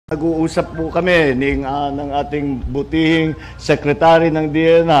Nag-uusap po kami ng ating butihing sekretary ng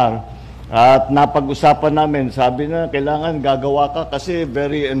DNR at napag-usapan namin, sabi na kailangan gagawa ka kasi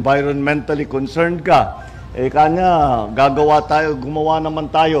very environmentally concerned ka. Kanya gagawa tayo, gumawa naman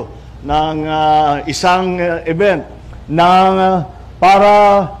tayo ng isang event para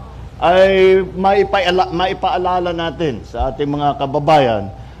ay maipaalala natin sa ating mga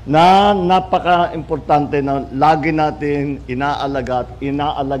kababayan na napaka-importante na lagi natin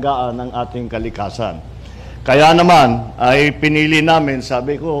inaalagaan ang ating kalikasan. Kaya naman ay pinili namin,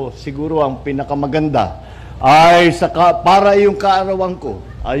 sabi ko, siguro ang pinakamaganda ay para yung kaarawan ko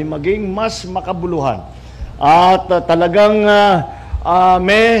ay maging mas makabuluhan at talagang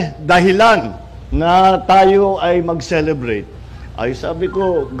may dahilan na tayo ay mag-celebrate. Ay sabi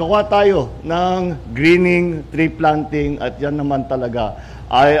ko, gawa tayo ng greening, tree planting at yan naman talaga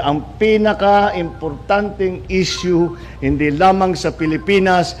ay ang pinaka-importanting issue hindi lamang sa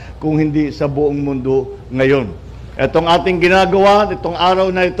Pilipinas kung hindi sa buong mundo ngayon. Itong ating ginagawa, itong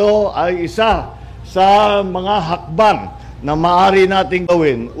araw na ito ay isa sa mga hakbang na maaari nating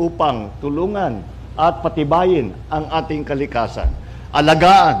gawin upang tulungan at patibayin ang ating kalikasan,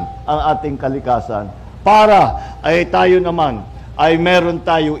 alagaan ang ating kalikasan para ay tayo naman ay meron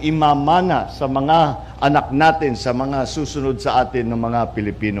tayo imamana sa mga anak natin, sa mga susunod sa atin ng mga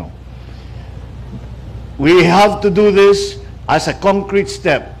Pilipino. We have to do this as a concrete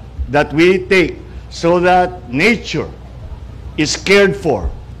step that we take so that nature is cared for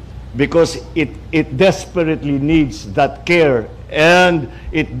because it desperately needs that care and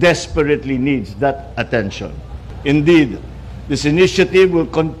it desperately needs that attention. Indeed, this initiative will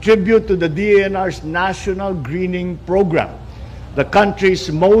contribute to the DNR's National Greening Program, the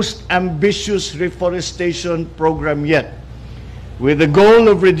country's most ambitious reforestation program yet, with the goal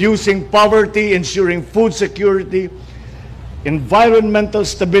of reducing poverty, ensuring food security, environmental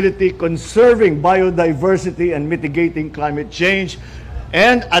stability, conserving biodiversity, and mitigating climate change,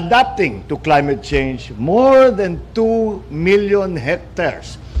 and adapting to climate change. More than 2 million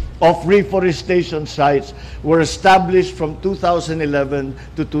hectares of reforestation sites were established from 2011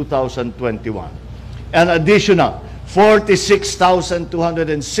 to 2021. An additional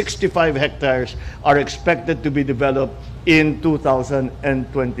 46,265 hectares are expected to be developed in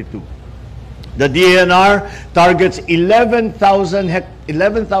 2022. The DNR targets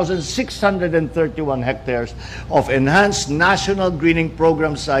 11,631 hectares of enhanced national greening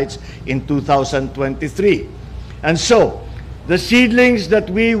program sites in 2023. And so, the seedlings that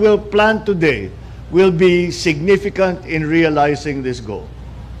we will plant today will be significant in realizing this goal.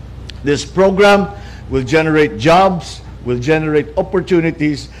 This program will generate jobs, will generate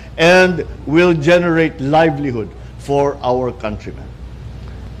opportunities, and will generate livelihood for our countrymen.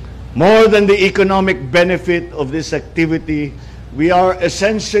 More than the economic benefit of this activity, we are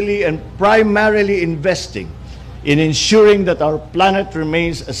essentially and primarily investing in ensuring that our planet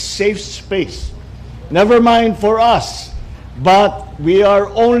remains a safe space. Never mind for us, but we are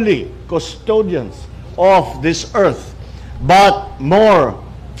only custodians of this earth, but more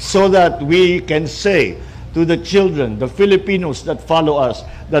so that we can say to the children, the Filipinos that follow us,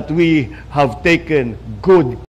 that we have taken good